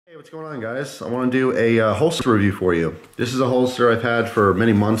What's going on, guys? I want to do a holster review for you. This is a holster I've had for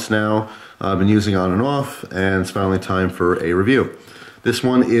many months now. I've been using on and off, and it's finally time for a review. This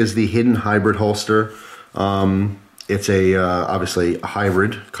one is the Hidden Hybrid holster. It's obviously a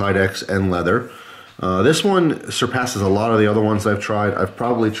hybrid, Kydex and leather. This one surpasses a lot of the other ones I've tried. I've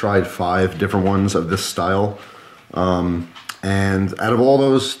probably tried 5 different ones of this style. And out of all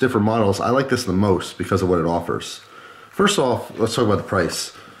those different models, I like this the most because of what it offers. First off, let's talk about the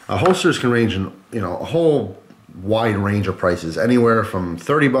price. Holsters can range in, a whole wide range of prices, anywhere from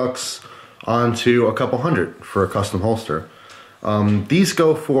 30 bucks on to a couple hundred for a custom holster. These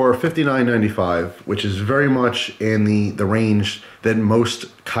go for $59.95, which is very much in the range that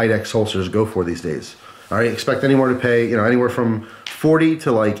most Kydex holsters go for these days. All right, expect anywhere to pay, anywhere from 40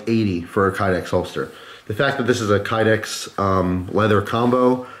 to like 80 for a Kydex holster. The fact that this is a Kydex leather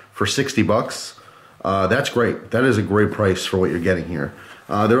combo for 60 bucks, that's great. That is a great price for what you're getting here.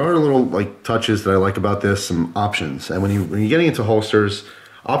 There are little touches that I like about this, some options. And when you're getting into holsters,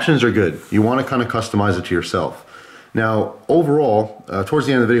 options are good. You want to kind of customize it to yourself. Now, overall, towards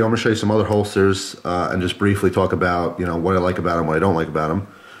the end of the video, I'm going to show you some other holsters and just briefly talk about what I like about them, what I don't like about them.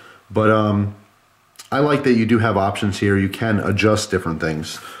 But I like that you do have options here. You can adjust different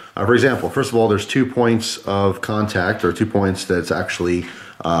things. For example, first of all, there's 2 points of contact, or 2 points that's actually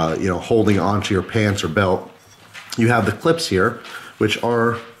holding onto your pants or belt. You have the clips here, which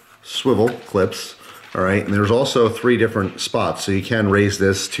are swivel clips. All right, and there's also 3 different spots, so you can raise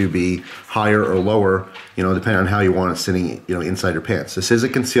this to be higher or lower, depending on how you want it sitting, inside your pants. This is a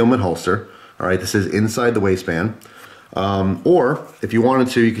concealment holster. All right, this is inside the waistband. Or if you wanted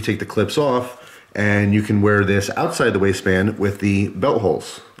to, you could take the clips off and you can wear this outside the waistband with the belt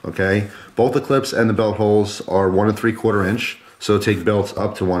holes. Okay, both the clips and the belt holes are 1 3/4 inch, so take belts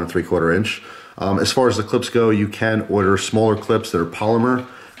up to 1 3/4 inch. As far as the clips go, you can order smaller clips that are polymer.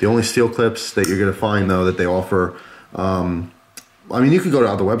 The only steel clips that you're going to find, though, that they offer, you could go to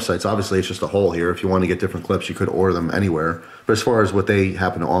other websites. Obviously, it's just a hole here. If you want to get different clips, you could order them anywhere. But as far as what they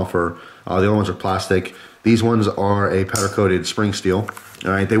happen to offer, the other ones are plastic. These ones are a powder-coated spring steel.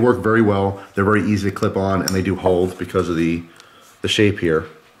 All right, they work very well. They're very easy to clip on, and they do hold because of the shape here.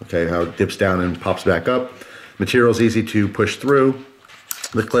 Okay, how it dips down and pops back up. Material is easy to push through.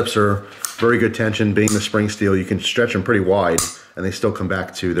 The clips are very good tension. Being the spring steel, you can stretch them pretty wide, and they still come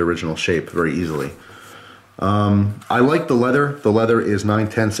back to their original shape very easily. I like the leather. The leather is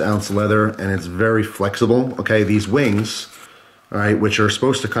 9/10 ounce leather, and it's very flexible. Okay, these wings, all right, which are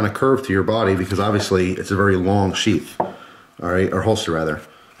supposed to kind of curve to your body because obviously it's a very long sheath, all right, or holster rather.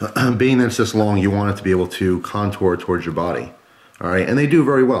 Being that it's this long, you want it to be able to contour towards your body, all right, and they do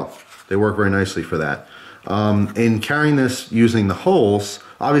very well. They work very nicely for that. In carrying this using the holes,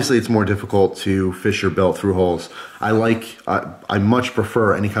 obviously it's more difficult to fish your belt through holes. I much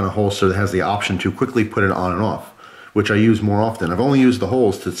prefer any kind of holster that has the option to quickly put it on and off, which I use more often. I've only used the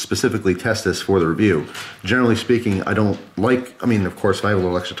holes to specifically test this for the review. Generally speaking, I don't like, of course, if I have a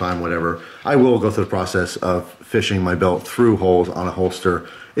little extra time, whatever, I will go through the process of fishing my belt through holes on a holster.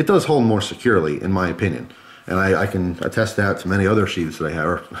 It does hold more securely, in my opinion. And I can attest that to many other sheaths that I have,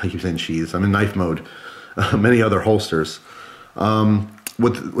 or I keep saying sheaths, I'm in knife mode. Many other holsters.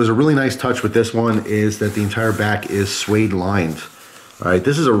 What was a really nice touch with this one is that the entire back is suede lined. All right,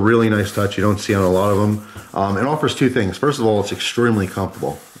 this is a really nice touch. You don't see on a lot of them. It offers 2 things. First of all, it's extremely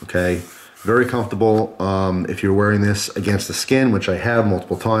comfortable. Okay, very comfortable. If you're wearing this against the skin, which I have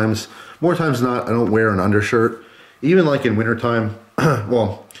multiple times. More times than not, I don't wear an undershirt. Even like in wintertime.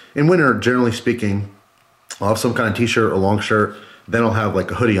 Well, in winter, generally speaking, I'll have some kind of t-shirt or long shirt. Then I'll have like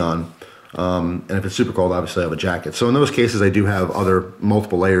a hoodie on. And if it's super cold, obviously I have a jacket. So in those cases, I do have other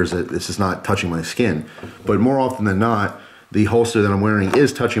multiple layers that this is not touching my skin. But more often than not, the holster that I'm wearing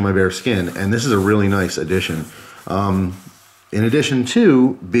is touching my bare skin, and this is a really nice addition. In addition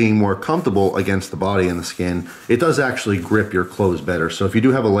to being more comfortable against the body and the skin, it does actually grip your clothes better. So if you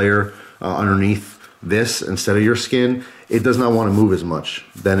do have a layer underneath this instead of your skin, it does not want to move as much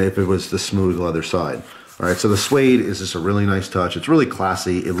than if it was the smooth leather side. All right, so the suede is just a really nice touch. It's really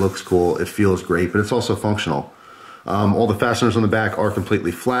classy, it looks cool, it feels great, but it's also functional. All the fasteners on the back are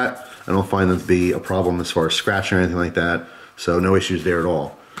completely flat. I don't find them to be a problem as far as scratching or anything like that, so no issues there at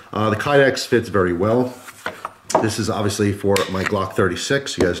all. The Kydex fits very well. This is obviously for my Glock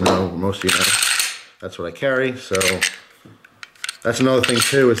 36. You guys know, most of you know, that's what I carry. So that's another thing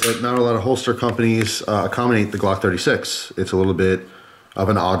too, is that not a lot of holster companies accommodate the Glock 36. It's a little bit of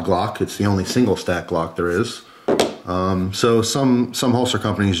an odd Glock. It's the only single stack Glock there is. So some holster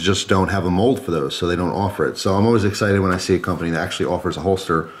companies just don't have a mold for those, so they don't offer it. So I'm always excited when I see a company that actually offers a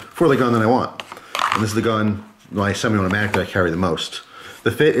holster for the gun that I want. And this is the gun, my semi-automatic, that I carry the most.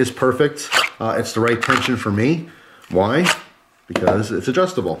 The fit is perfect. It's the right tension for me. Why? Because it's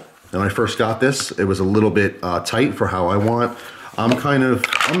adjustable. And when I first got this, it was a little bit tight for how I want. I'm in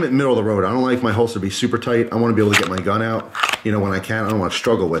the middle of the road. I don't like my holster to be super tight. I want to be able to get my gun out, you know, when I can. I don't want to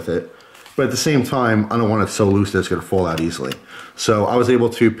struggle with it. But at the same time, I don't want it so loose that it's going to fall out easily. So I was able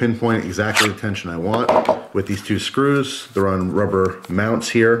to pinpoint exactly the tension I want with these two screws. They're on rubber mounts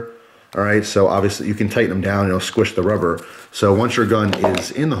here. All right, so obviously you can tighten them down, you know, squish the rubber. So once your gun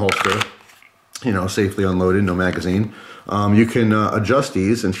is in the holster, you know, safely unloaded, no magazine, you can adjust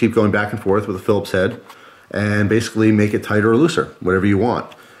these and keep going back and forth with a Phillips head and basically make it tighter or looser, whatever you want.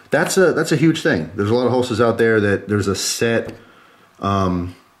 That's a huge thing. There's a lot of holsters out there that there's a set,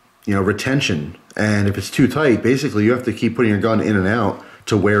 you know, retention, and if it's too tight, basically you have to keep putting your gun in and out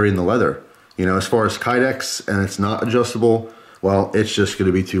to wear in the leather. You know, as far as Kydex, and it's not adjustable, well, it's just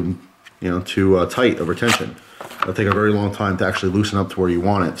going to be too, you know, too tight of retention. It'll take a very long time to actually loosen up to where you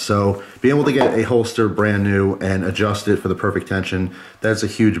want it. So being able to get a holster brand new and adjust it for the perfect tension, that's a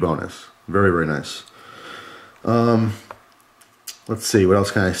huge bonus. Very, very nice. Let's see, what else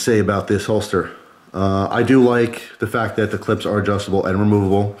can I say about this holster? I do like the fact that the clips are adjustable and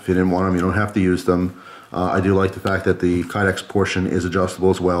removable. If you didn't want them, you don't have to use them. I do like the fact that the Kydex portion is adjustable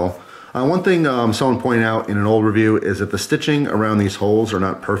as well. One thing someone pointed out in an old review is that the stitching around these holes are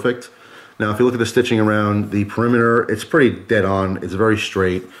not perfect. Now, if you look at the stitching around the perimeter, it's pretty dead on. It's very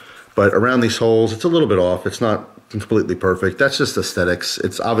straight. But around these holes, it's a little bit off. It's not completely perfect. That's just aesthetics.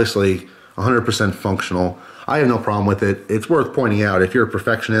 It's obviously 100% functional. I have no problem with it. It's worth pointing out, if you're a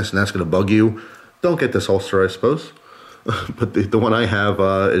perfectionist and that's going to bug you, don't get this holster, I suppose. But the one I have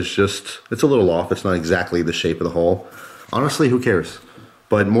is just, it's a little off. It's not exactly the shape of the hole. Honestly, who cares?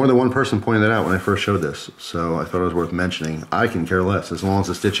 But more than one person pointed that out when I first showed this, so I thought it was worth mentioning. I can care less, as long as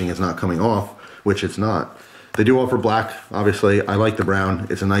the stitching is not coming off, which it's not. They do offer black, obviously. I like the brown.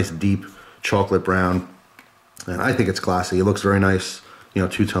 It's a nice, deep chocolate brown, and I think it's classy. It looks very nice, you know,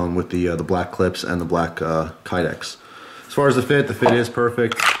 two-tone with the black clips and the black Kydex. As far as the fit is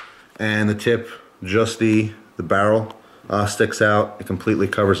perfect, and the tip, just the barrel sticks out. It completely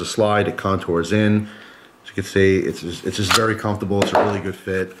covers the slide. It contours in. As you can see, it's just very comfortable. It's a really good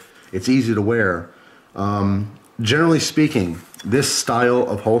fit. It's easy to wear. Generally speaking, this style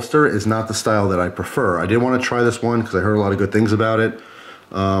of holster is not the style that I prefer. I did want to try this one because I heard a lot of good things about it.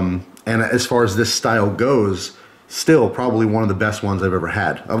 And as far as this style goes, still probably one of the best ones I've ever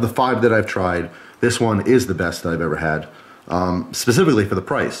had. Of the 5 that I've tried, this one is the best that I've ever had, specifically for the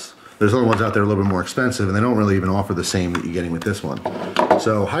price. There's other ones out there a little bit more expensive, and they don't really even offer the same that you're getting with this one.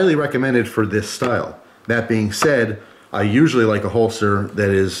 So highly recommended for this style. That being said, I usually like a holster that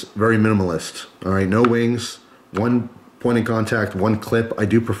is very minimalist. All right, no wings, one point of contact, one clip. I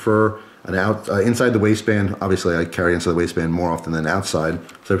do prefer an inside the waistband. Obviously, I carry inside the waistband more often than outside.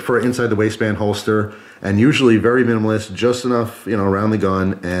 So I prefer inside the waistband holster, and usually very minimalist, just enough, you know, around the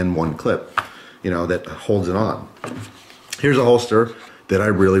gun and one clip, you know, that holds it on. Here's a holster that I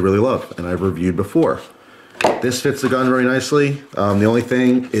really, really love, and I've reviewed before. This fits the gun very nicely. The only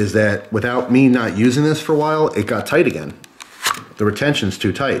thing is that without me not using this for a while, it got tight again. The retention's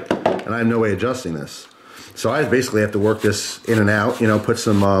too tight, and I have no way adjusting this. So I basically have to work this in and out, you know, put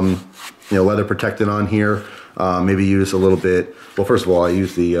some you know, leather protectant on here, maybe use a little bit. Well, first of all, I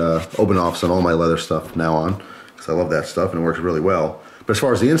use the open-offs on all my leather stuff now on, because I love that stuff and it works really well. But as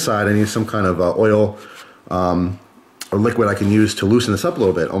far as the inside, I need some kind of oil or liquid I can use to loosen this up a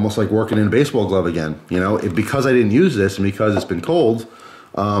little bit, almost like working in a baseball glove again. You know, because I didn't use this and because it's been cold,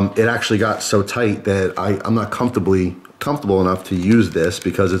 it actually got so tight that I'm not comfortable enough to use this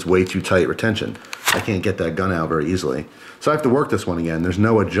because it's way too tight retention. I can't get that gun out very easily. So I have to work this one again. There's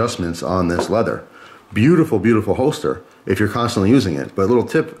no adjustments on this leather. Beautiful, beautiful holster if you're constantly using it. But a little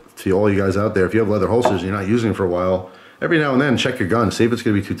tip to all you guys out there, if you have leather holsters and you're not using it for a while, every now and then check your gun, see if it's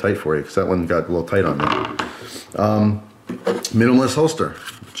gonna be too tight for you, because that one got a little tight on me. Minimalist holster,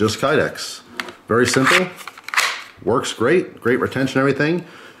 just Kydex. Very simple, works great, great retention, everything.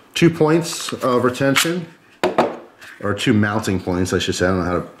 2 points of retention, or 2 mounting points, I should say. I don't know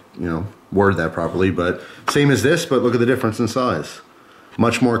how to, you know, word that properly, but same as this, but look at the difference in size.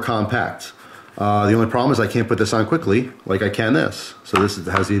 Much more compact. The only problem is I can't put this on quickly like I can this. So this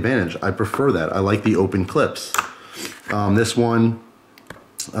has the advantage. I prefer that. I like the open clips. This one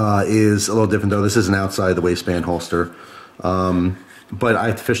is a little different though. This is an outside the waistband holster, but I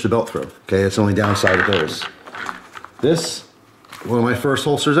have to fish the belt through. Okay, it's the only downside of those. This, one of my first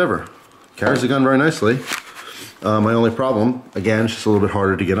holsters ever. Carries the gun very nicely. My only problem, again, it's just a little bit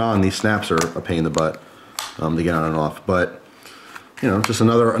harder to get on. These snaps are a pain in the butt to get on and off. But, you know, just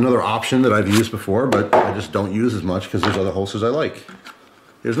another option that I've used before, but I just don't use as much because there's other holsters I like.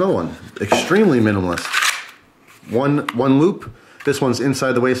 Here's another one. Extremely minimalist. One loop. This one's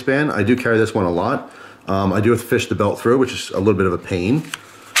inside the waistband. I do carry this one a lot. I do have to fish the belt through, which is a little bit of a pain,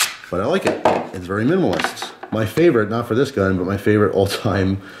 but I like it. It's very minimalist. My favorite, not for this gun, but my favorite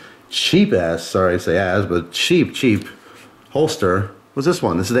all-time cheap ass, sorry to say ass, but cheap holster was this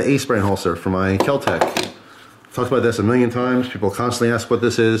one. This is the Ace brand holster for my Kel-Tec. I've talked about this a million times. People constantly ask what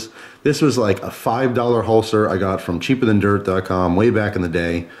this is. This was like a $5 holster I got from cheaperthandirt.com way back in the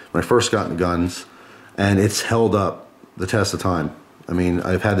day when I first got into guns, and it's held up the test of time. I mean,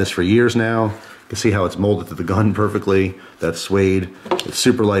 I've had this for years now. You can see how it's molded to the gun perfectly. That's suede. It's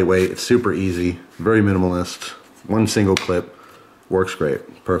super lightweight. It's super easy. Very minimalist. One single clip. Works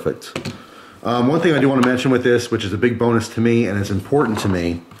great. Perfect. One thing I do want to mention with this, which is a big bonus to me and is important to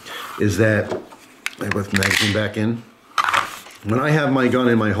me, is that I put the magazine back in. When I have my gun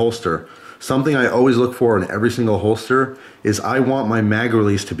in my holster, something I always look for in every single holster is I want my mag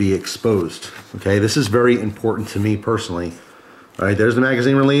release to be exposed. Okay, this is very important to me personally. All right, there's the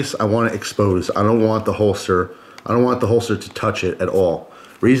magazine release. I want it exposed. I don't want the holster to touch it at all.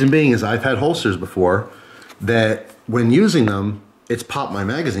 Reason being is I've had holsters before that when using them, it's popped my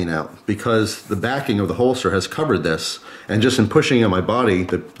magazine out because the backing of the holster has covered this, and just in pushing on my body,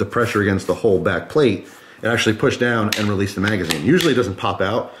 the pressure against the whole back plate, it actually pushed down and released the magazine. Usually it doesn't pop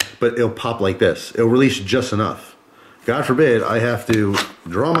out, but it'll pop like this. It'll release just enough. God forbid I have to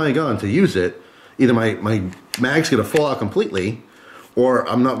draw my gun to use it. Either my mag's gonna fall out completely, or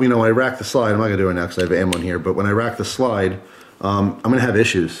I'm not, I rack the slide. I'm not gonna do it now because I have ammo in here, but when I rack the slide, I'm gonna have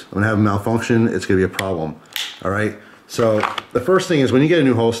issues. I'm gonna have a malfunction. It's gonna be a problem, all right? So the first thing is when you get a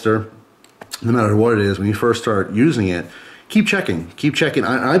new holster, no matter what it is, when you first start using it, keep checking, keep checking.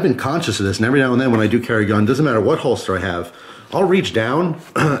 I've been conscious of this, and every now and then when I do carry a gun, doesn't matter what holster I have, I'll reach down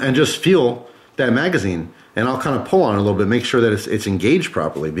and just feel that magazine, and I'll kind of pull on it a little bit, make sure that it's engaged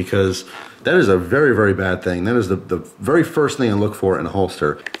properly, because that is a very, very bad thing. That is the very first thing I look for in a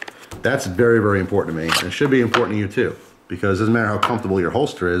holster. That's very, very important to me, and it should be important to you too, because it doesn't matter how comfortable your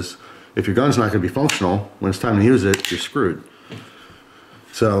holster is, if your gun's not going to be functional, when it's time to use it, you're screwed.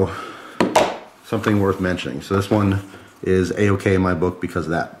 So, something worth mentioning. So this one is A-okay in my book because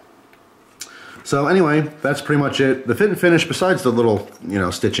of that. So anyway, that's pretty much it. The fit and finish, besides the little,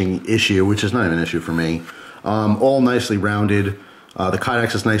 stitching issue, which is not even an issue for me, all nicely rounded. The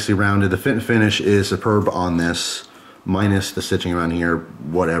kydex is nicely rounded. The fit and finish is superb on this, minus the stitching around here,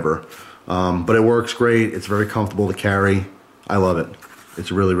 whatever. But it works great. It's very comfortable to carry. I love it. It's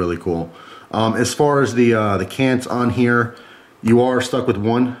really, really cool. As far as the cants on here, you are stuck with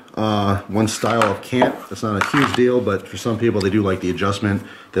one style of cant. That's not a huge deal, but for some people, they do like the adjustment.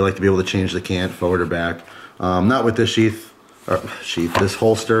 They like to be able to change the cant forward or back. Not with this this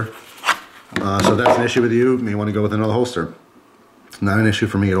holster. So that's an issue with you. You may want to go with another holster. Not an issue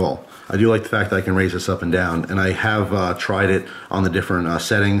for me at all. I do like the fact that I can raise this up and down, and I have tried it on the different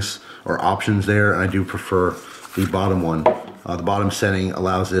settings or options there, and I do prefer the bottom one. The bottom setting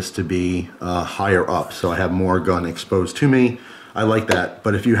allows this to be higher up, so I have more gun exposed to me. I like that,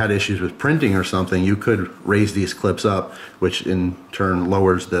 but if you had issues with printing or something, you could raise these clips up, which in turn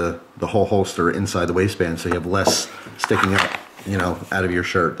lowers the whole holster inside the waistband, so you have less sticking up, out of your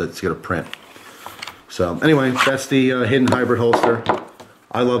shirt that's gonna print. So anyway, that's the hidden hybrid holster.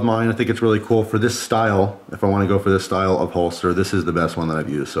 I love mine. I think it's really cool for this style. If I want to go for this style of holster, this is the best one that I've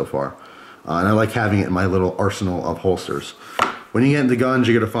used so far. And I like having it in my little arsenal of holsters. When you get into guns,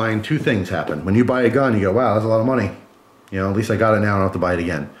 you're gonna find two things happen. When you buy a gun, you go, wow, that's a lot of money. At least I got it now, I don't have to buy it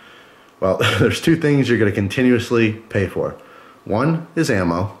again. Well, there's two things you're gonna continuously pay for. One is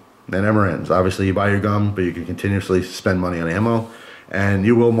ammo, that never ends. Obviously you buy your gun, but you can continuously spend money on ammo, and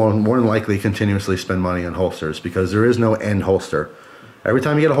you will more than likely continuously spend money on holsters, because there is no end holster. Every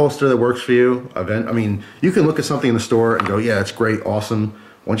time you get a holster that works for you, you can look at something in the store and go, yeah, it's great, awesome.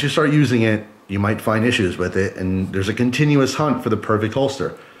 Once you start using it, you might find issues with it, and there's a continuous hunt for the perfect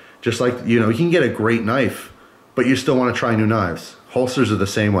holster. Just like, you can get a great knife, but you still want to try new knives. Holsters are the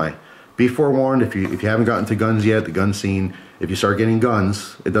same way. Be forewarned, if you haven't gotten to guns yet, the gun scene, if you start getting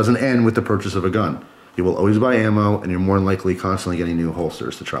guns, it doesn't end with the purchase of a gun. You will always buy ammo, and you're more than likely constantly getting new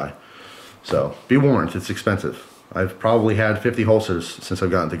holsters to try. So, be warned, it's expensive. I've probably had 50 holsters since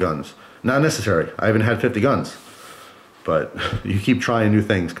I've gotten to guns. Not necessary, I haven't had 50 guns. But you keep trying new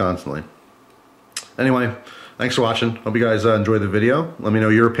things constantly. Anyway, thanks for watching. Hope you guys enjoyed the video. Let me know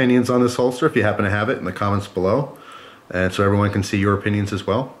your opinions on this holster if you happen to have it in the comments below. And so everyone can see your opinions as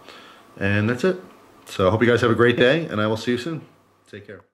well. And that's it. So I hope you guys have a great day, and I will see you soon. Take care.